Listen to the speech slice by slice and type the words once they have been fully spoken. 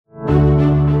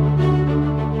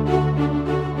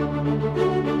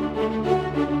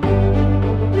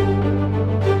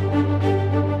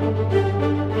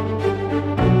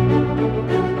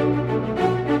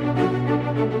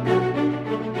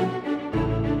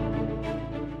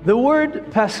The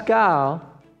word Pascal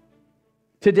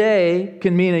today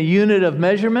can mean a unit of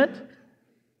measurement,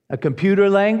 a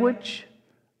computer language,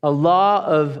 a law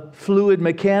of fluid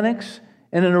mechanics,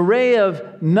 and an array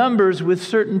of numbers with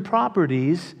certain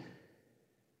properties.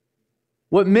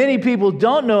 What many people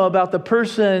don't know about the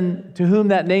person to whom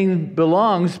that name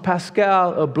belongs,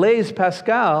 Pascal, or Blaise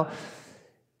Pascal,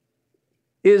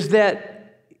 is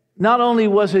that not only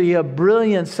was he a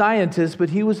brilliant scientist, but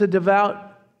he was a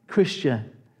devout Christian.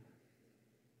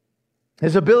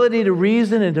 His ability to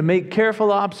reason and to make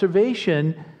careful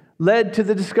observation led to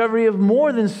the discovery of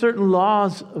more than certain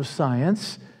laws of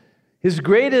science. His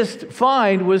greatest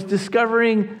find was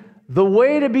discovering the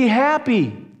way to be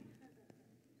happy.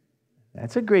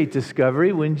 That's a great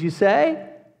discovery, wouldn't you say?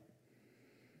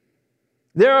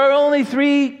 There are only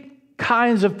three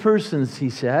kinds of persons,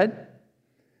 he said.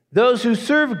 Those who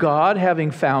serve God, having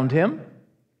found Him.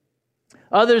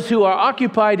 Others who are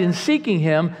occupied in seeking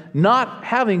Him, not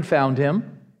having found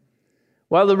Him.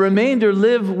 While the remainder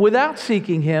live without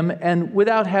seeking Him and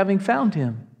without having found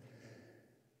Him.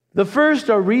 The first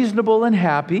are reasonable and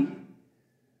happy.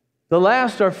 The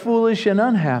last are foolish and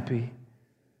unhappy.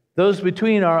 Those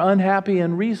between are unhappy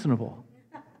and reasonable.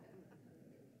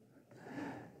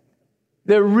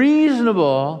 They're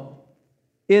reasonable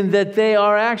in that they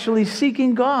are actually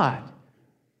seeking God.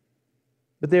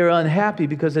 But they're unhappy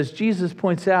because, as Jesus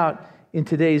points out in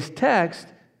today's text,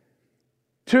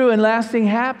 true and lasting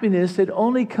happiness, it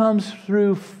only comes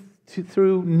through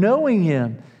knowing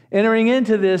Him, entering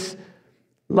into this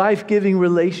life-giving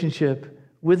relationship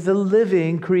with the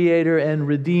living Creator and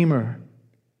Redeemer.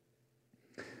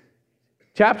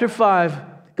 Chapter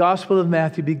 5, Gospel of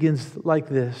Matthew begins like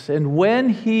this. And when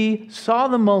He saw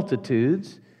the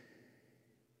multitudes,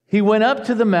 He went up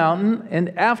to the mountain,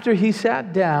 and after He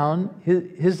sat down,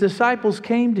 His disciples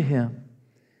came to Him.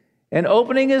 And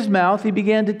opening His mouth, He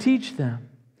began to teach them.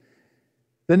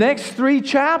 The next 3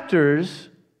 chapters,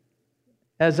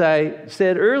 as I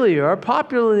said earlier, are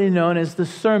popularly known as the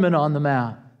Sermon on the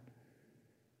Mount.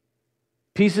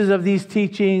 Pieces of these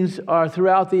teachings are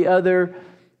throughout the other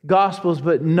Gospels,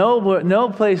 but no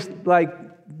place like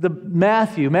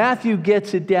Matthew. Matthew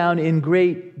gets it down in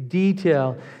great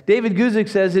detail. David Guzik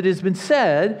says, it has been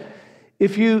said,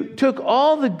 if you took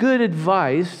all the good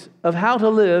advice of how to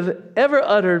live ever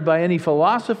uttered by any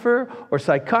philosopher or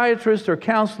psychiatrist or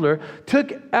counselor,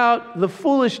 took out the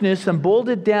foolishness and boiled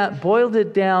it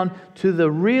down to the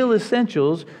real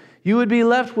essentials, you would be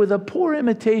left with a poor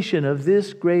imitation of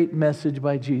this great message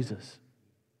by Jesus.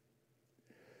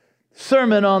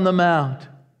 Sermon on the Mount.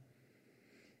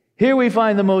 Here we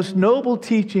find the most noble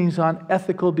teachings on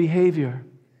ethical behavior.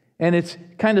 And it's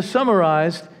kind of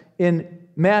summarized in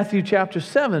Matthew chapter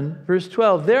 7, verse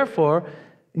 12. Therefore,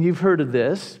 and you've heard of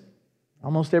this.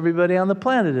 Almost everybody on the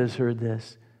planet has heard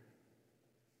this.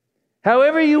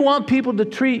 However you want people to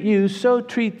treat you, so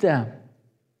treat them.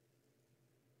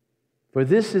 For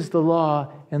this is the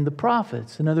law and the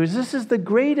prophets. In other words, this is the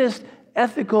greatest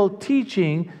ethical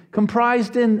teaching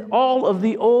comprised in all of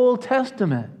the Old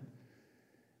Testament.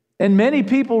 And many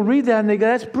people read that and they go,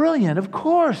 that's brilliant. Of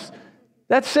course.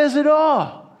 That says it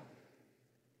all.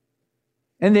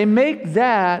 And they make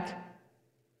that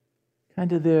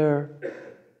kind of their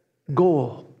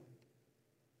goal,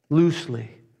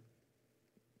 loosely.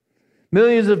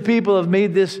 Millions of people have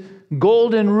made this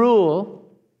golden rule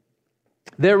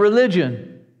their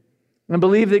religion and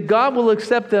believe that God will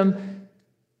accept them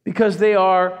because they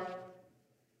are,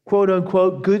 quote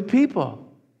unquote, good people.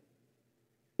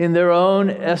 In their own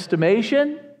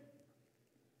estimation,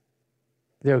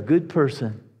 they're a good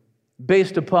person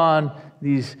based upon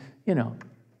these,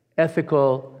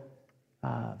 ethical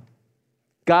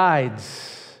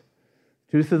guides.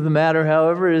 Truth of the matter,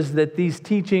 however, is that these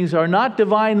teachings are not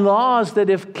divine laws that,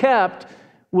 if kept,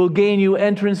 will gain you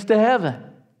entrance to heaven.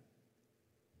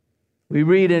 We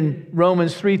read in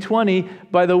Romans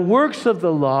 3:20, by the works of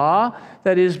the law,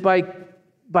 that is,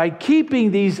 by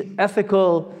keeping these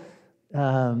ethical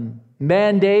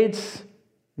mandates,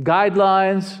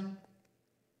 guidelines,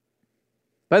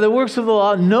 by the works of the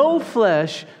law, no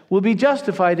flesh will be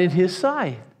justified in His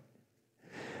sight.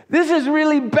 This is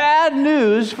really bad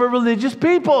news for religious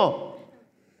people.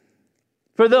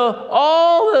 For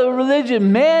all the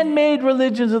man-made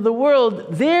religions of the world,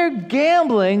 they're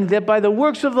gambling that by the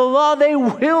works of the law, they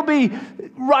will be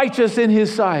righteous in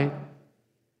His sight.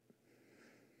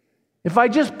 If I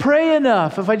just pray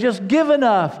enough, if I just give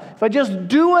enough, if I just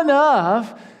do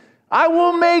enough, I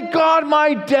will make God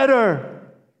my debtor.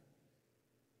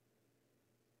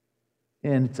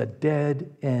 And it's a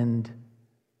dead-end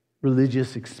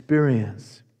religious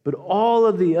experience. But all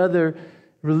of the other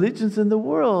religions in the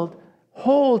world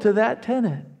hold to that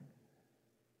tenet.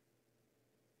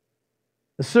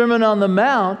 The Sermon on the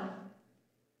Mount,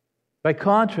 by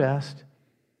contrast,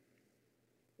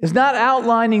 is not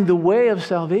outlining the way of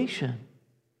salvation,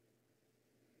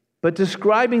 but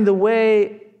describing the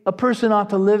way a person ought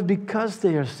to live because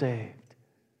they are saved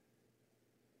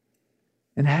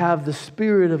and have the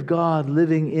Spirit of God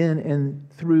living in and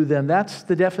through them. That's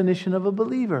the definition of a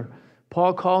believer.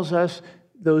 Paul calls us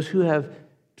those who have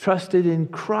trusted in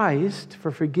Christ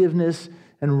for forgiveness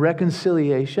and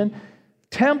reconciliation,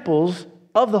 temples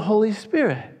of the Holy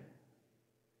Spirit.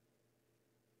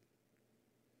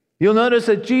 You'll notice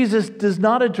that Jesus does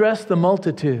not address the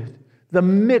multitude, the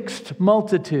mixed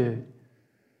multitude.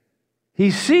 He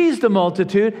sees the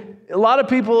multitude. A lot of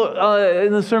people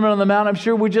in the Sermon on the Mount, I'm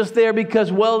sure, were just there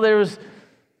because, well,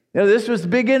 this was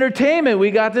big entertainment.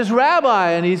 We got this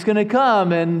rabbi, and he's going to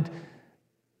come, and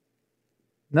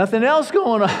nothing else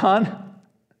going on.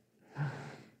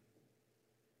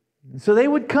 So they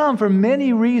would come for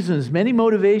many reasons, many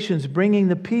motivations, bringing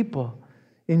the people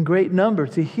in great number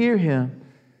to hear him.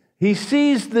 He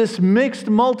sees this mixed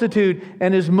multitude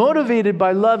and is motivated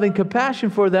by love and compassion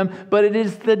for them, but it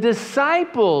is the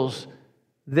disciples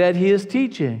that he is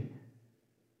teaching.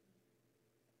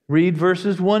 Read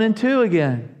verses 1 and 2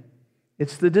 again.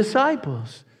 It's the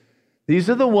disciples.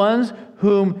 These are the ones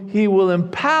whom he will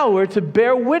empower to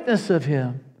bear witness of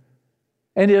him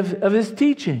and of his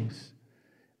teachings.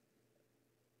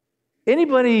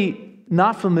 Anybody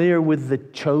not familiar with The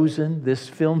Chosen, this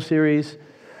film series?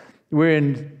 We're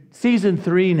in season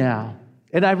 3 now,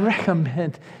 and I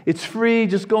recommend, it's free,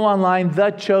 just go online,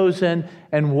 The Chosen,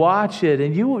 and watch it,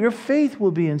 and your faith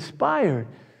will be inspired.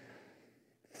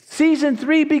 Season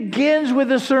 3 begins with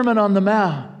the Sermon on the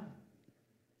Mount.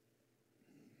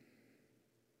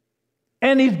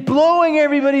 And he's blowing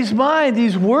everybody's mind,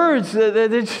 these words, they're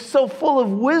just so full of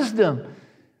wisdom.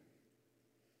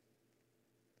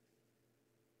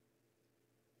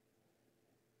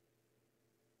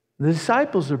 The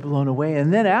disciples are blown away.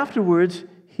 And then afterwards,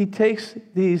 he takes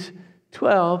these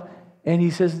 12 and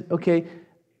he says, okay,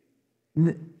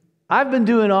 I've been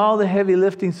doing all the heavy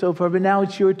lifting so far, but now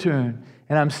it's your turn.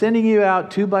 And I'm sending you out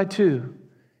 2 by 2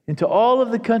 into all of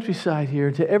the countryside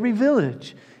here, to every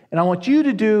village. And I want you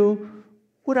to do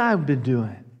what I've been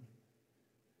doing.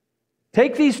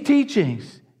 Take these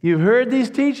teachings. You've heard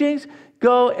these teachings.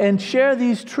 Go and share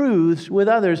these truths with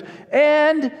others.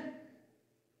 And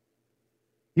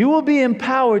you will be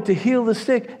empowered to heal the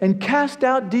sick and cast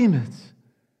out demons.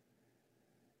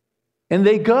 And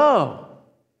they go.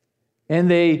 And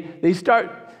they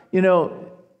start,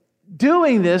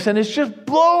 doing this, and it's just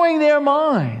blowing their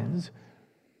minds.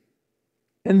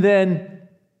 And then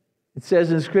it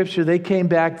says in Scripture, they came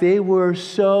back. They were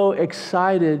so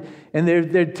excited. And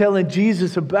they're telling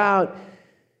Jesus about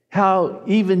how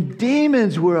even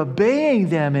demons were obeying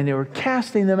them and they were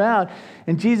casting them out.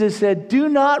 And Jesus said, do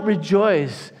not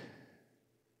rejoice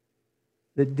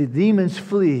that the demons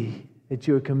flee at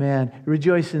your command.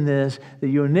 Rejoice in this, that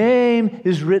your name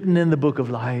is written in the book of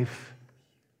life.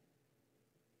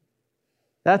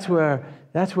 That's where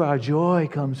our joy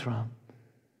comes from.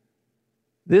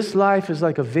 This life is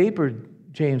like a vapor,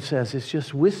 James says. It's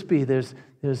just wispy.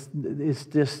 It's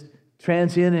just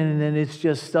transient, and then it's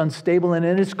just unstable, and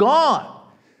then it's gone.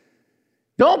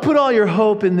 Don't put all your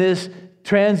hope in this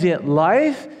transient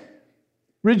life.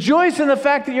 Rejoice in the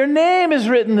fact that your name is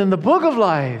written in the book of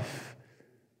life.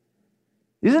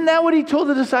 Isn't that what he told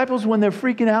the disciples when they're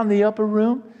freaking out in the upper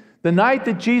room? The night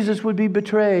that Jesus would be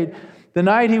betrayed, the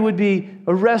night he would be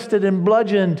arrested and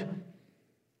bludgeoned.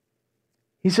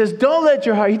 He says, don't let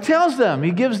your heart, he tells them,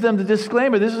 he gives them the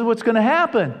disclaimer, this is what's going to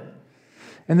happen.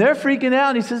 And they're freaking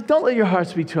out. And he says, don't let your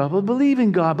hearts be troubled. Believe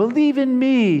in God. Believe in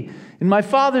me. In my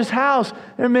Father's house,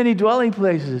 there are many dwelling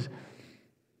places.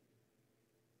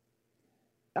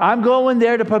 I'm going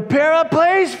there to prepare a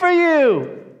place for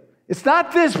you. It's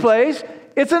not this place.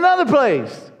 It's another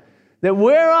place. That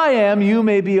where I am, you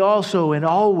may be also in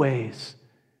all ways.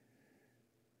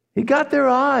 He got their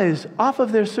eyes off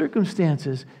of their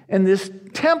circumstances and this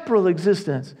temporal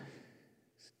existence.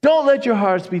 Don't let your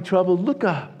hearts be troubled. Look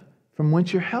up from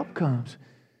whence your help comes.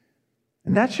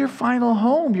 And that's your final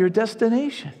home, your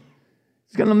destination.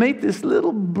 It's going to make this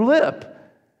little blip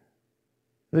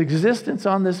of existence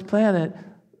on this planet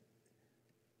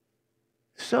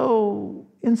so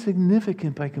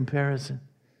insignificant by comparison.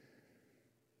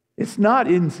 It's not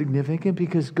insignificant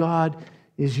because God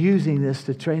is using this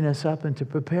to train us up and to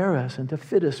prepare us and to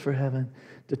fit us for heaven,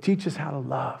 to teach us how to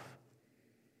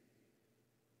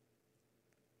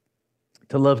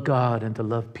love God and to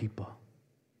love people.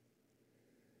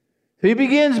 So he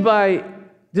begins by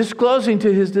disclosing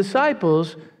to his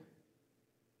disciples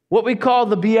what we call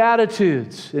the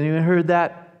Beatitudes. Anyone heard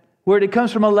that word? It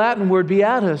comes from a Latin word,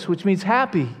 beatus, which means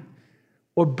happy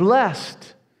or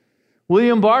blessed.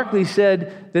 William Barclay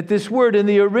said that this word in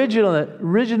the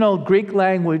original Greek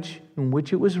language in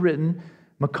which it was written,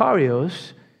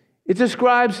 Makarios, it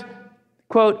describes,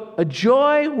 quote, a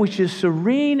joy which is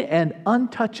serene and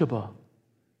untouchable,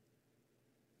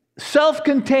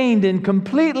 self-contained and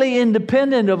completely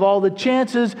independent of all the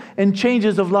chances and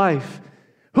changes of life.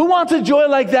 Who wants a joy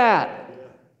like that?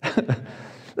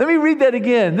 Let me read that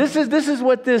again. This is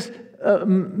what this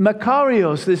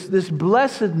Makarios, this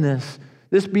blessedness,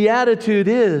 this beatitude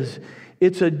is.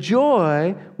 It's a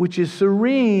joy which is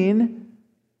serene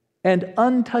and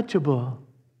untouchable,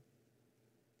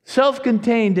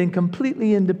 self-contained and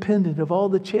completely independent of all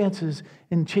the chances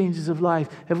and changes of life.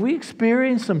 Have we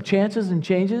experienced some chances and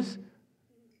changes?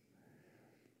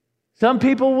 Some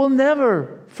people will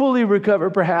never fully recover,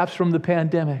 perhaps, from the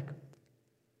pandemic.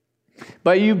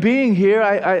 By you being here,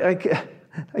 I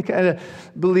kind of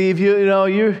believe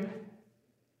you're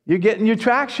getting your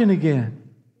traction again.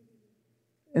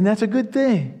 And that's a good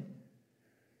thing.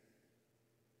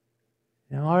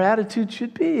 Our attitude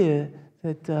should be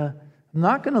that I'm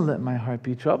not going to let my heart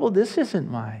be troubled. This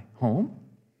isn't my home.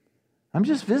 I'm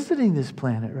just visiting this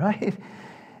planet, right?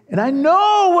 And I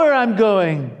know where I'm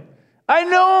going. I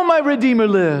know my Redeemer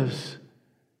lives,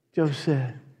 Job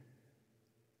said.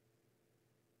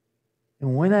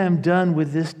 And when I am done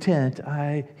with this tent,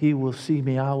 he will see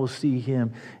me, I will see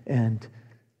him, and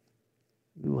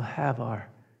we will have our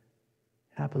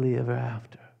happily ever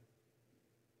after.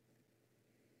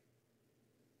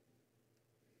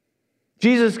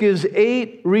 Jesus gives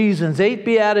 8 reasons, 8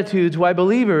 beatitudes why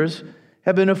believers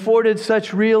have been afforded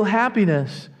such real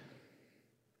happiness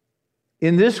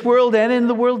in this world and in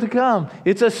the world to come.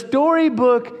 It's a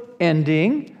storybook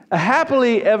ending, a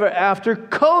happily ever after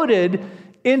coded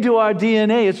into our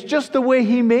DNA. It's just the way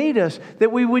He made us,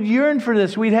 that we would yearn for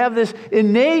this. We'd have this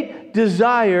innate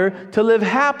desire to live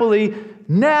happily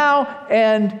now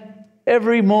and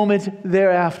every moment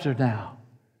thereafter now.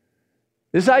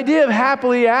 This idea of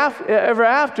happily ever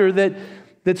after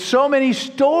that so many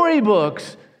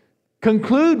storybooks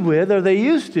conclude with, or they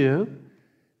used to,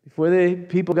 before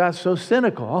people got so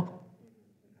cynical,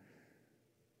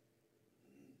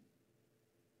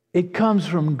 it comes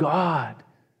from God.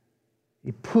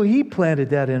 He planted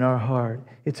that in our heart.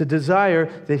 It's a desire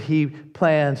that He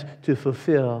plans to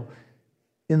fulfill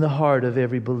in the heart of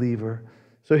every believer.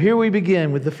 So here we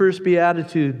begin with the first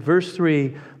beatitude, verse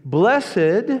 3.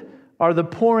 Blessed are the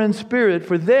poor in spirit,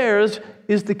 for theirs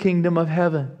is the kingdom of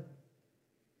heaven.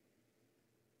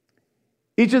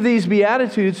 Each of these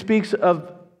beatitudes speaks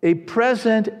of a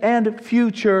present and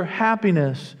future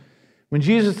happiness. When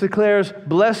Jesus declares,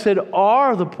 blessed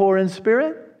are the poor in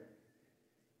spirit,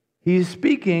 He's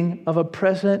speaking of a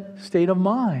present state of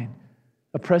mind,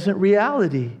 a present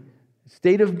reality, a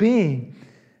state of being.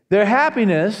 Their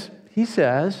happiness, He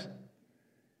says,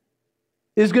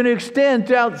 is going to extend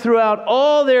throughout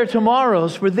all their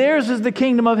tomorrows, for theirs is the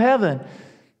kingdom of heaven,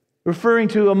 referring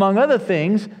to, among other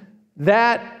things,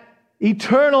 that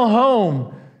eternal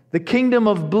home, the kingdom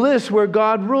of bliss where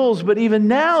God rules. But even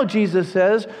now, Jesus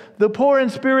says, the poor in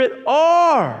spirit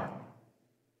are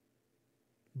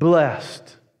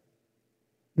blessed.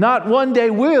 Not one day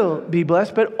will be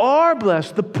blessed, but are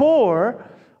blessed. The poor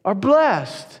are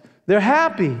blessed. They're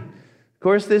happy. Of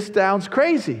course, this sounds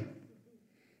crazy.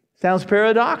 Sounds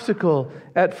paradoxical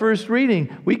at first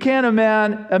reading. We can't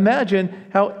imagine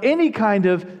how any kind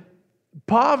of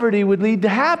poverty would lead to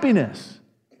happiness.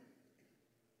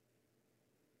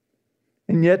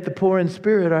 And yet the poor in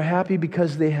spirit are happy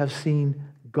because they have seen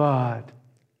God.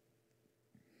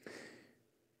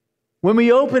 When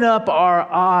we open up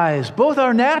our eyes, both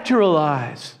our natural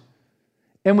eyes,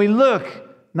 and we look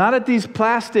not at these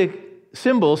plastic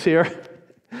symbols here,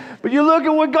 but you look at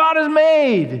what God has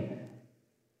made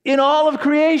in all of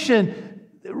creation.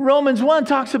 Romans 1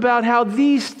 talks about how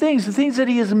these things, the things that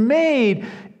He has made,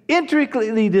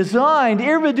 intricately designed,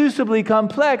 irreducibly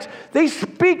complex, they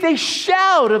speak, they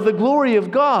shout of the glory of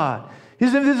God,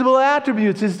 His invisible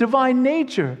attributes, His divine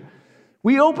nature.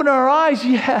 We open our eyes,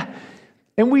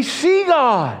 and we see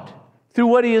God through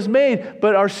what He has made,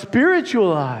 but our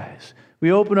spiritual eyes,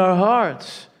 we open our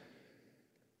hearts,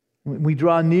 we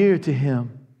draw near to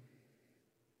Him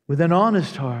with an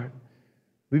honest heart.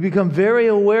 We become very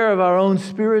aware of our own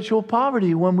spiritual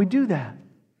poverty when we do that.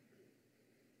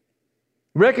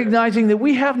 Recognizing that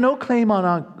we have no claim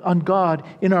on God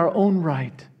in our own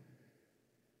right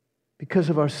because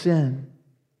of our sin,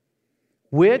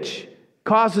 which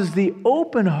causes the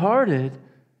open-hearted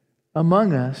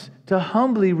among us to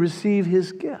humbly receive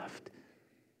his gift.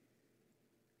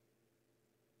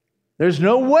 There's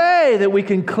no way that we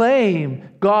can claim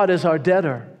God as our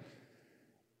debtor.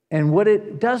 And what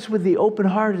it does with the open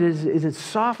heart is it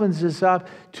softens us up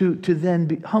to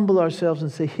then humble ourselves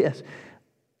and say, yes,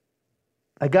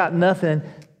 I got nothing,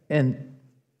 and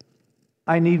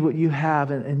I need what you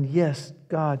have. And yes,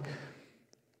 God,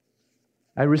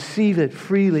 I receive it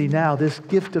freely now, this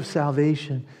gift of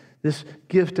salvation, this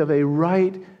gift of a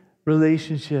right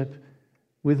relationship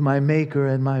with my Maker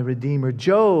and my Redeemer.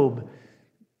 Job,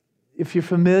 if you're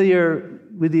familiar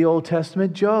with the Old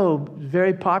Testament, Job,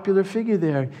 very popular figure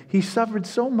there. He suffered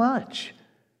so much.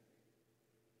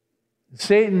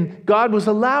 God was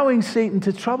allowing Satan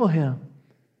to trouble him.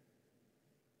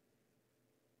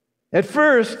 At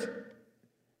first,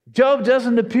 Job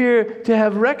doesn't appear to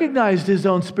have recognized his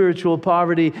own spiritual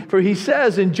poverty, for he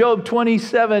says in Job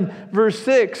 27, verse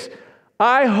 6,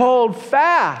 I hold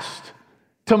fast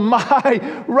to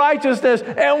my righteousness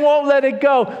and won't let it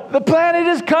go. The planet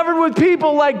is covered with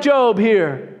people like Job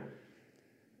here.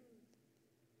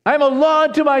 I'm a law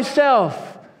unto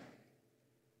myself.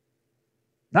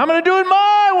 I'm going to do it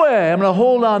my way. I'm going to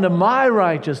hold on to my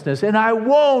righteousness, and I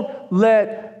won't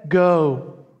let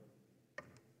go.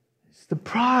 It's the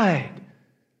pride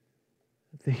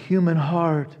of the human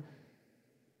heart.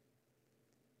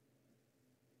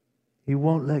 He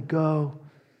won't let go.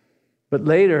 But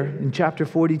later, in chapter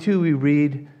 42, we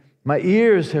read, my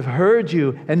ears have heard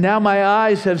you, and now my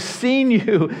eyes have seen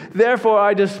you. Therefore,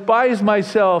 I despise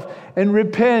myself and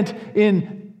repent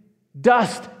in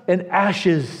dust and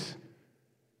ashes.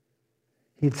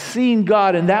 He'd seen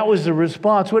God, and that was the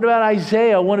response. What about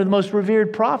Isaiah, one of the most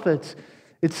revered prophets?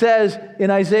 It says in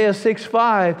Isaiah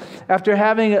 6:5, after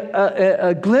having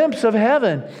a glimpse of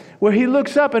heaven, where he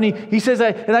looks up and he says,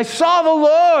 and I saw the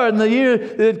Lord in the year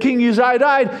that King Uzziah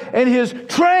died, and his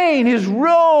train, his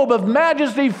robe of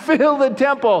majesty filled the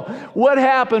temple. What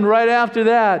happened right after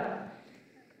that?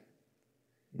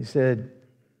 He said,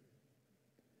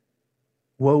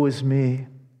 woe is me,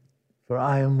 for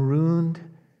I am ruined,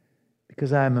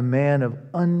 because I am a man of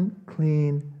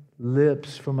unclean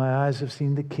lips, for my eyes have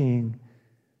seen the King,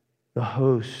 the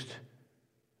host,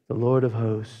 the Lord of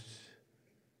hosts.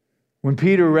 When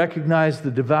Peter recognized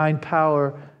the divine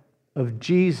power of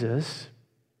Jesus,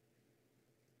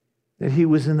 that he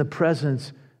was in the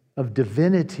presence of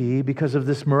divinity because of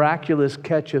this miraculous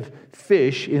catch of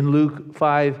fish in Luke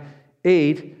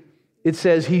 5:8, it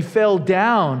says he fell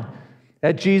down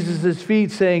at Jesus'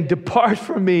 feet saying, depart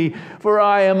from me, for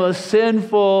I am a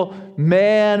sinful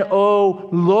man, O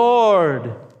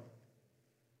Lord.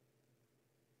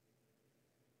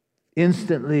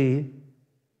 Instantly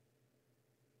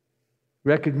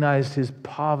recognized his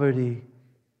poverty,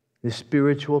 his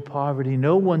spiritual poverty.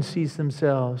 No one sees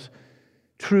themselves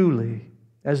truly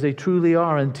as they truly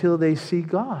are until they see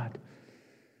God.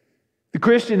 The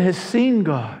Christian has seen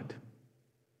God,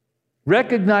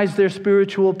 recognized their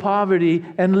spiritual poverty,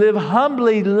 and live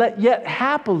humbly yet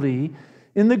happily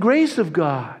in the grace of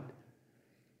God.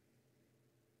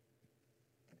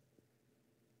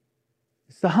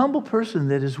 It's the humble person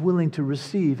that is willing to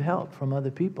receive help from other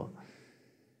people.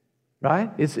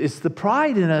 Right? It's the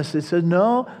pride in us that says,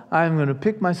 no, I'm going to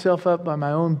pick myself up by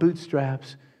my own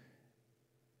bootstraps.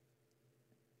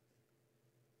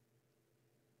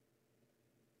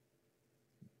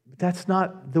 But that's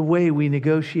not the way we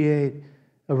negotiate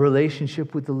a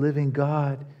relationship with the living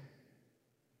God.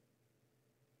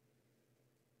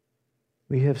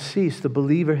 The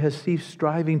believer has ceased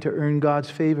striving to earn God's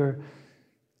favor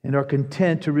and are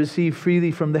content to receive freely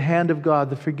from the hand of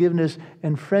God the forgiveness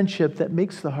and friendship that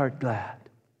makes the heart glad.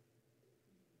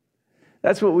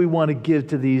 That's what we want to give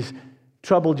to these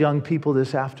troubled young people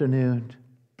this afternoon.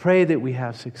 Pray that we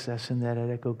have success in that at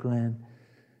Echo Glen.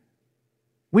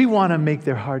 We want to make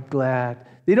their heart glad.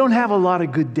 They don't have a lot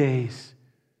of good days.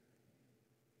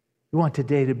 We want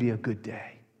today to be a good day.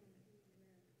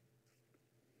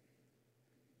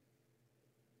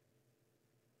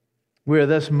 We are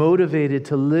thus motivated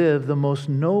to live the most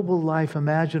noble life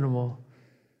imaginable.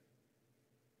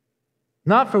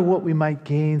 Not for what we might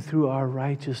gain through our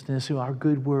righteousness, through our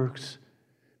good works,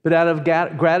 but out of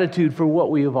gratitude for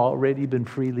what we have already been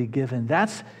freely given.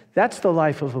 That's the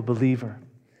life of a believer.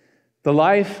 The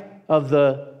life of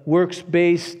the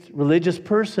works-based religious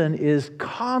person is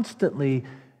constantly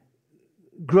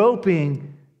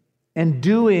groping and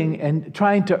doing and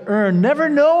trying to earn, never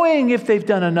knowing if they've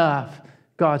done enough,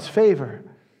 God's favor.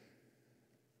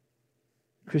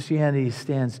 Christianity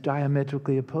stands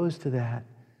diametrically opposed to that.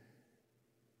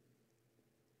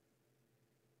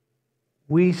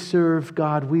 We serve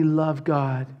God, we love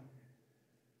God,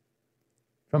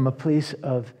 from a place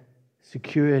of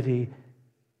security,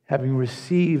 having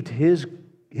received His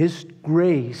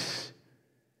grace,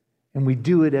 and we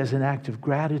do it as an act of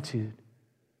gratitude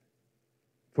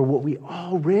for what we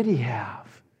already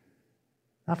have,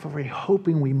 not for we're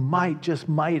hoping we might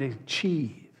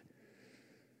achieve.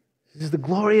 This is the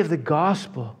glory of the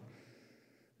gospel.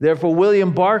 Therefore,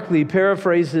 William Barclay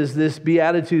paraphrases this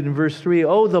beatitude in verse 3.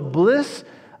 Oh, the bliss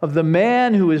of the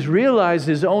man who has realized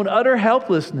his own utter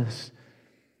helplessness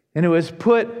and who has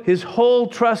put his whole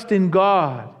trust in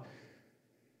God.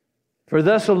 For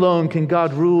thus alone can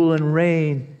God rule and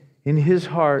reign in his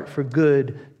heart for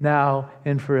good now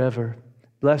and forever.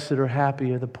 Blessed or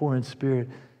happy are the poor in spirit,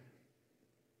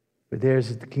 for theirs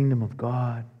is the kingdom of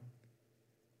God.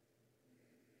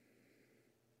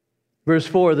 Verse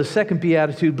 4, the second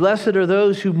beatitude, blessed are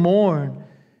those who mourn,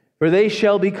 for they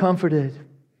shall be comforted.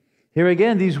 Here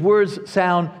again, these words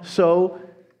sound so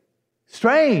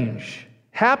strange.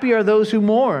 Happy are those who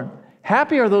mourn.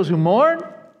 Happy are those who mourn?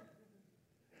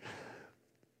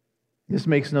 This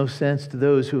makes no sense to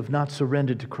those who have not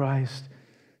surrendered to Christ.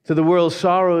 To the world,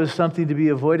 sorrow is something to be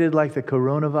avoided like the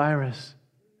coronavirus.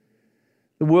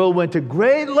 The world went to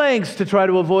great lengths to try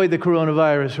to avoid the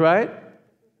coronavirus, right?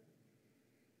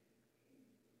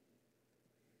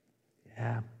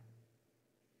 Yeah.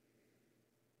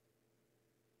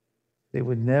 They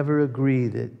would never agree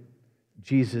that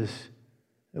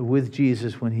with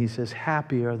Jesus when he says,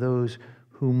 happy are those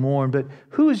who mourn. But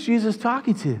who is Jesus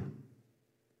talking to?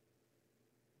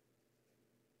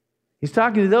 He's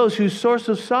talking to those whose source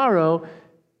of sorrow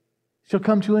shall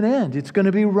come to an end. It's going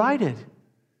to be righted.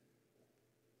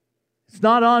 It's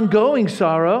not ongoing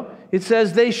sorrow. It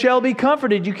says they shall be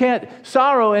comforted. You can't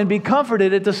sorrow and be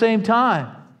comforted at the same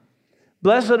time.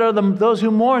 Blessed are those who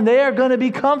mourn. They are going to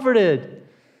be comforted.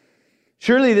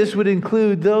 Surely this would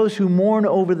include those who mourn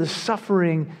over the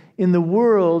suffering in the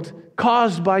world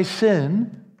caused by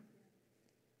sin.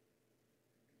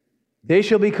 They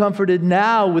shall be comforted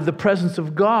now with the presence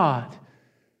of God.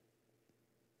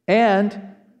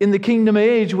 And in the kingdom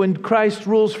age, when Christ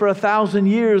rules for 1,000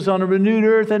 years on a renewed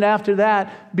earth, and after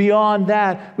that, beyond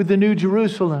that, with the New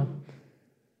Jerusalem,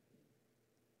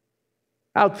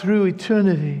 out through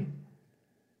eternity.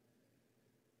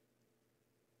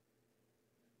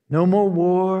 No more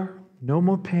war, no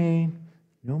more pain,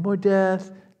 no more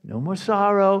death, no more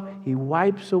sorrow. He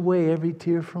wipes away every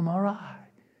tear from our eye.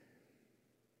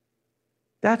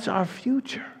 That's our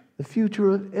future, the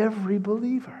future of every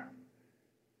believer.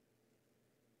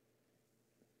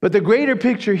 But the greater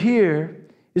picture here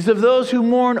is of those who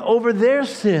mourn over their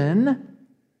sin,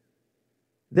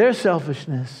 their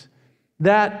selfishness,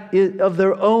 that is of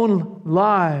their own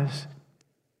lives.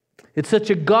 It's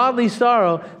such a godly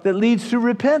sorrow that leads to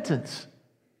repentance.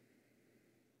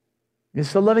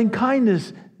 It's the loving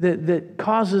kindness that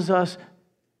causes us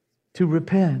to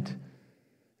repent.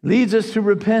 Leads us to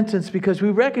repentance because we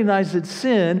recognize that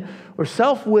sin or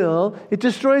self-will, it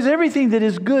destroys everything that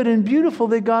is good and beautiful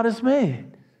that God has made.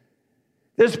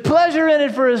 There's pleasure in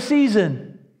it for a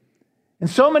season. And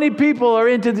so many people are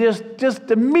into just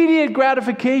immediate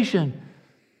gratification.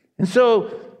 And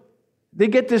so they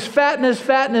get this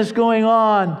fatness going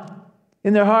on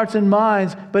in their hearts and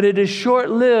minds, but it is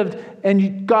short-lived,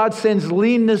 and God sends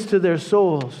leanness to their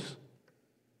souls.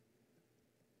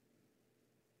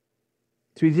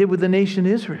 So he did with the nation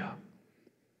Israel.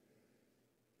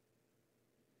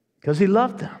 Because he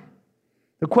loved them.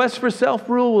 The quest for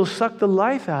self-rule will suck the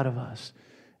life out of us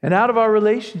and out of our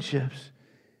relationships.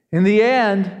 In the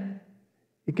end,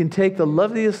 it can take the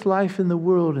loveliest life in the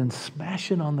world and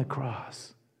smash it on the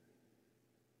cross.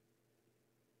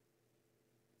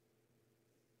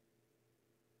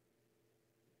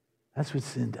 That's what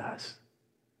sin does.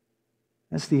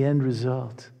 That's the end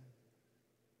result.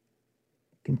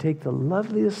 It can take the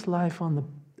loveliest life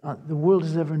the world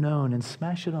has ever known and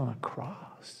smash it on a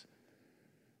cross.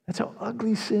 That's how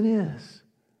ugly sin is.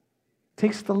 It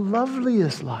takes the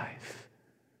loveliest life.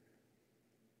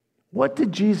 What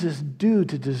did Jesus do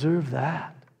to deserve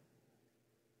that?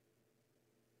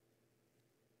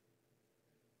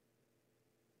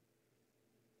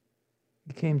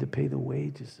 He came to pay the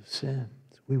wages of sin.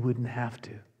 We wouldn't have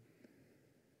to.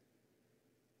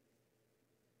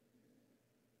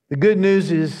 The good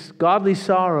news is godly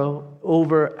sorrow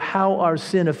over how our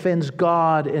sin offends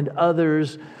God and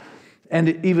others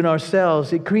and even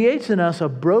ourselves. It creates in us a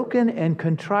broken and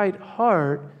contrite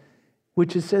heart,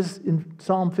 which it says in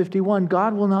Psalm 51,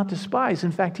 God will not despise.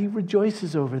 In fact, he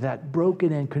rejoices over that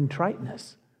broken and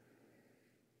contriteness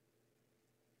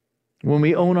when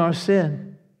we own our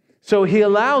sin. So he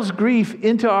allows grief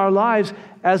into our lives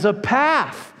as a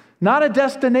path, not a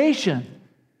destination.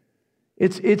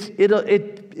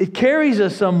 It carries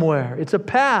us somewhere. It's a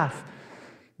path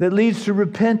that leads to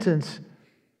repentance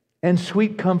and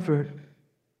sweet comfort.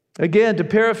 Again, to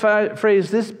paraphrase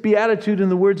this beatitude in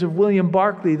the words of William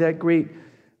Barclay, that great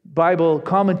Bible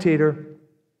commentator,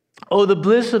 "Oh, the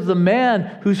bliss of the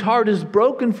man whose heart is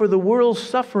broken for the world's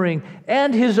suffering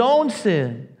and his own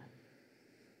sin."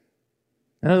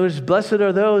 In other words, blessed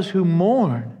are those who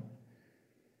mourn,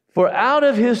 for out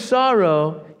of his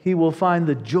sorrow he will find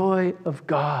the joy of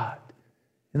God.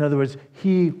 In other words,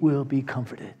 he will be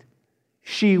comforted.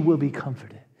 She will be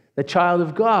comforted. The child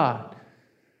of God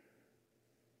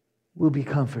will be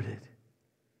comforted.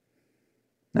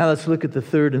 Now let's look at the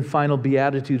third and final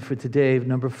beatitude for today,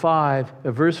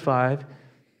 verse 5.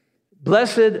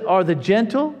 "Blessed are the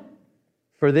gentle,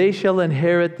 for they shall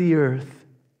inherit the earth."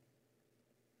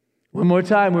 One more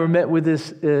time, we're met with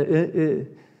this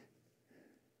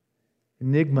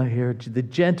enigma here. The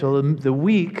gentle, the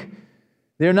weak,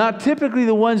 they're not typically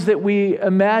the ones that we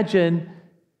imagine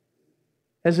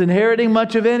as inheriting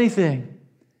much of anything.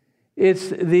 It's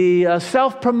the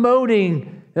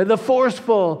self-promoting, the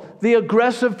forceful, the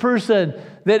aggressive person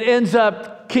that ends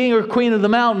up king or queen of the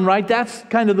mountain, right? That's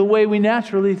kind of the way we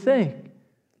naturally think.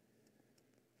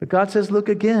 But God says, look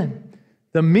again.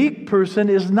 The meek person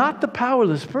is not the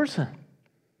powerless person.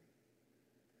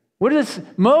 What is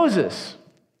Moses?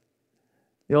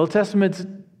 The Old Testament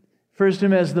refers to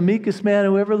him as the meekest man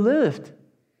who ever lived.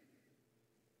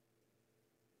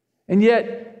 And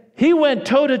yet, he went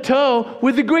toe-to-toe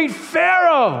with the great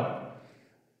Pharaoh,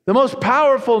 the most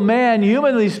powerful man,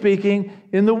 humanly speaking,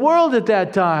 in the world at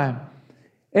that time.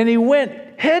 And he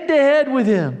went head-to-head with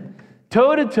him,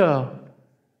 toe-to-toe.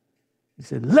 He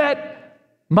said, "Let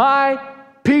my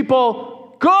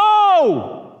people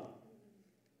go!"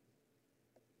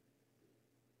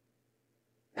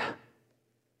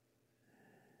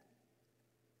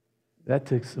 That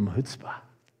took some chutzpah.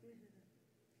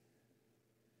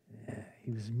 Yeah,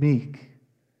 he was meek.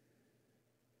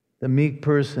 The meek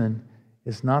person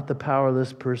is not the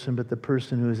powerless person, but the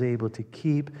person who is able to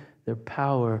keep their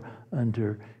power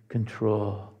under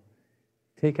control.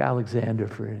 Take Alexander,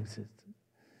 for instance.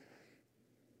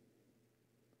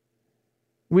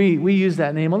 We use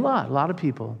that name a lot of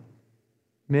people,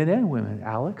 men and women.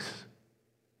 Alex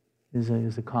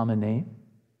is a common name.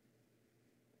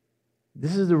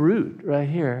 This is the root right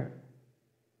here.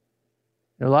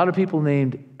 There are a lot of people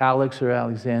named Alex or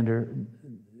Alexander.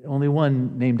 Only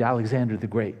one named Alexander the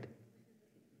Great.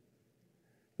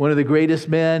 One of the greatest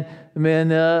men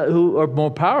who are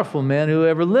more powerful men who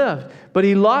ever lived. But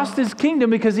he lost his kingdom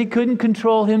because he couldn't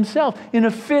control himself. In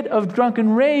a fit of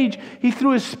drunken rage, he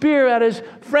threw a spear at his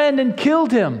friend and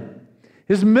killed him.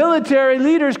 His military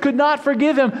leaders could not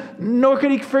forgive him, nor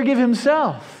could he forgive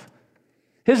himself.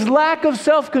 His lack of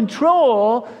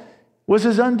self-control was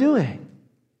his undoing.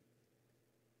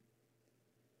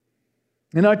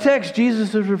 In our text,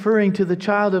 Jesus is referring to the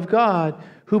child of God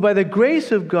who, by the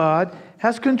grace of God,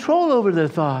 has control over their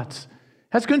thoughts,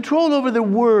 has control over their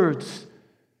words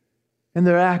and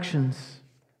their actions,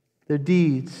 their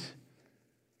deeds.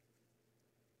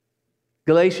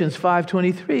 Galatians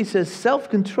 5:23 says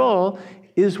self-control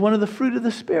is one of the fruit of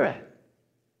the Spirit.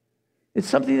 It's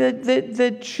something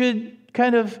that should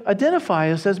kind of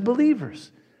identify us as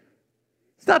believers.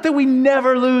 It's not that we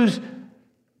never lose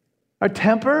our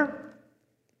temper,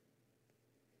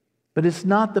 but it's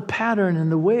not the pattern and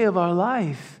the way of our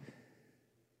life.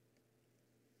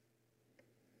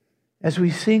 As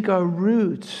we sink our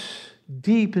roots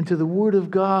deep into the Word of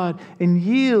God and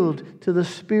yield to the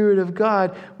Spirit of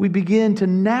God, we begin to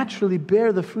naturally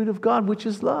bear the fruit of God, which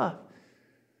is love.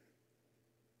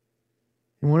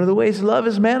 And one of the ways love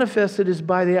is manifested is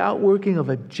by the outworking of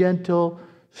a gentle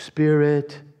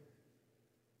spirit.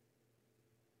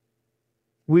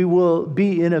 We will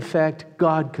be, in effect,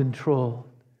 God-controlled.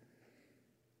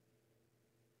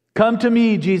 "Come to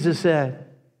me," Jesus said.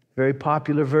 Very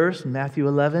popular verse in Matthew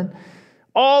 11.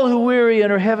 "All who weary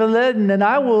and are heavy laden, and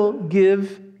I will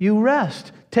give you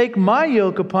rest. Take my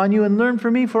yoke upon you and learn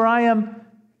from me, for I am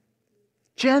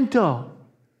gentle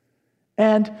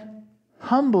and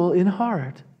humble in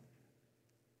heart.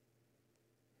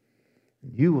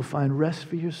 You will find rest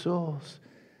for your souls.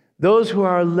 Those who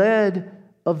are led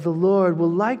of the Lord will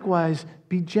likewise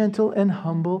be gentle and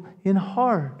humble in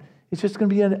heart." It's just going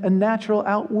to be a natural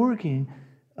outworking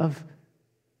of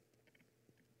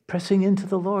pressing into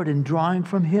the Lord and drawing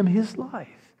from Him His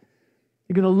life.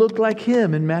 You're going to look like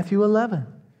Him in Matthew 11.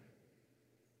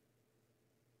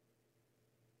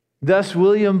 Thus,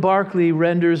 William Barclay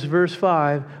renders verse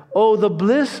 5, "Oh, the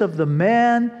bliss of the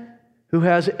man who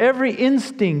has every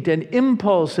instinct and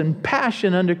impulse and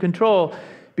passion under control,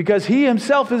 because he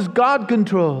himself is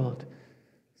God-controlled.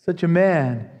 Such a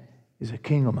man is a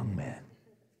king among men.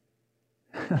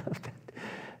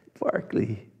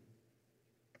 Barclay.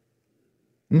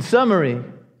 In summary,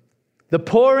 the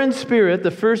poor in spirit, the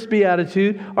first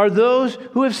beatitude, are those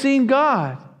who have seen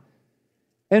God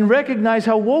and recognize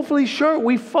how woefully short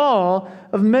we fall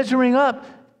of measuring up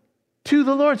to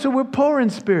the Lord. So we're poor in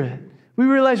spirit. We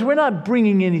realize we're not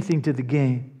bringing anything to the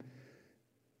game.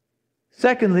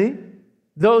 Secondly,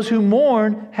 those who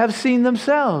mourn have seen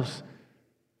themselves.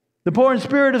 The poor in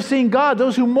spirit have seen God.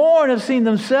 Those who mourn have seen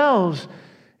themselves.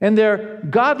 And their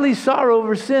godly sorrow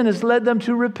over sin has led them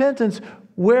to repentance,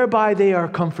 whereby they are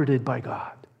comforted by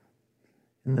God.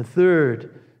 And the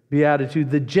third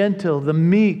beatitude, the gentle, the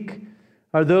meek,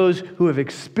 are those who have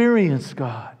experienced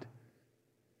God.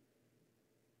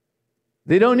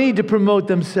 They don't need to promote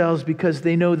themselves because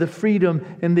they know the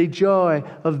freedom and the joy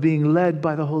of being led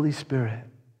by the Holy Spirit.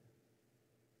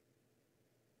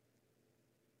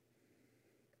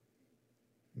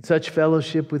 Such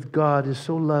fellowship with God is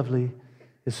so lovely,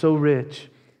 is so rich,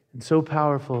 and so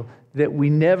powerful that we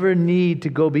never need to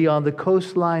go beyond the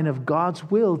coastline of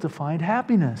God's will to find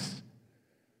happiness.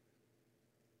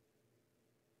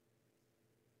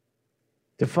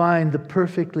 To find the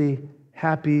perfectly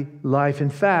happy life. In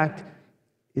fact,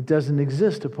 it doesn't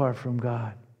exist apart from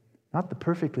God. Not the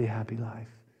perfectly happy life.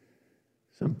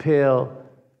 Some pale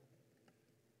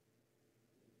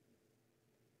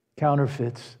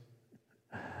counterfeits,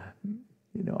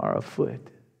 are afoot.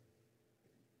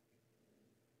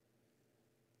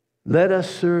 Let us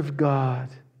serve God,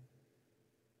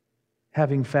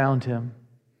 having found Him,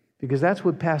 because that's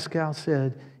what Pascal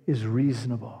said is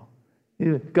reasonable.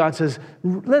 God says,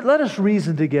 let us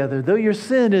reason together. Though your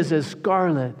sin is as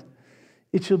scarlet,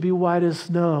 it shall be white as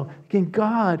snow. Again,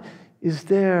 God is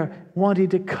there wanting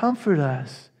to comfort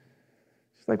us.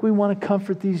 It's like we want to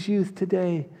comfort these youth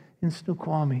today in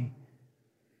Snoqualmie.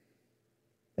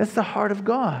 That's the heart of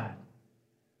God.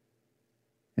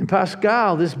 And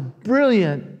Pascal, this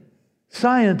brilliant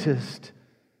scientist,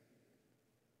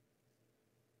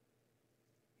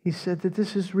 he said that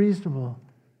this is reasonable,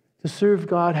 to serve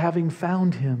God having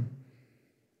found Him.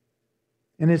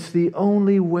 And it's the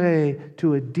only way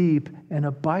to a deep and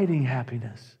abiding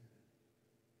happiness,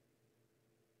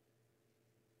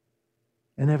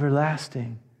 an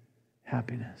everlasting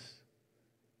happiness.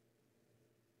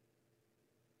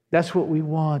 That's what we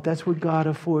want. That's what God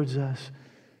affords us.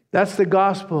 That's the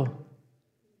gospel.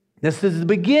 This is the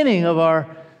beginning of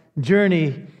our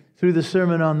journey through the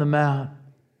Sermon on the Mount.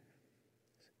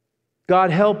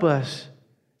 God, help us.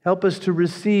 Help us to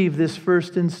receive this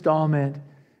first installment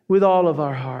with all of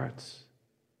our hearts.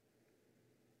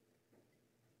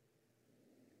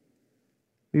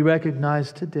 We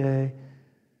recognize today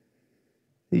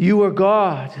that You are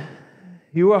God.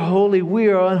 You are holy. We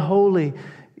are unholy.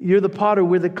 You're the potter.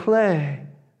 We're the clay.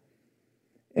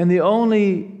 And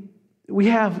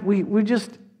we're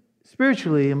just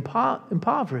spiritually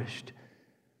impoverished.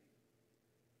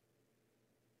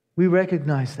 We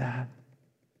recognize that.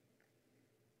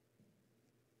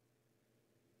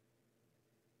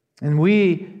 And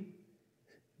we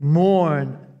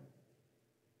mourn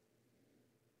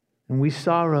and we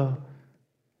sorrow,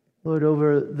 Lord,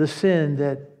 over the sin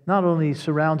that not only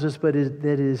surrounds us, but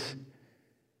that is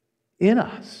in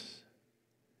us.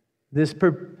 This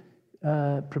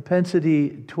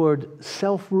propensity toward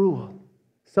self-rule,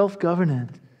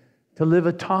 self-governance, to live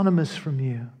autonomous from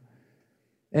You.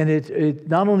 And it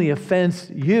not only offends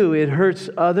You, it hurts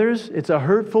others. It's a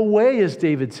hurtful way, as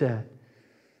David said.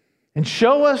 And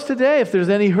show us today if there's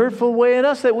any hurtful way in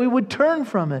us that we would turn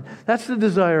from it. That's the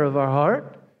desire of our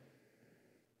heart.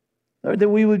 Lord, that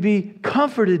we would be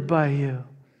comforted by You.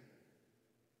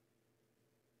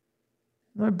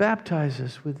 Lord, baptize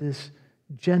us with this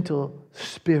gentle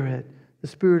Spirit, the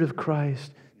Spirit of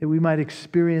Christ, that we might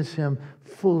experience Him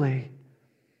fully.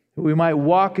 That we might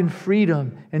walk in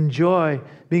freedom and joy,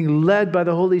 being led by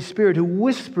the Holy Spirit who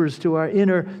whispers to our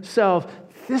inner self,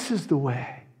 this is the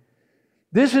way.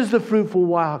 This is the fruitful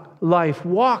life.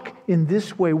 Walk in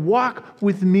this way. Walk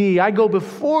with Me. I go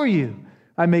before you.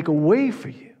 I make a way for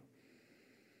you.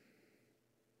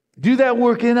 Do that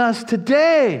work in us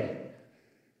today.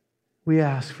 We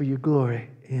ask for Your glory.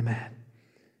 Amen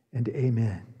and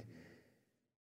amen.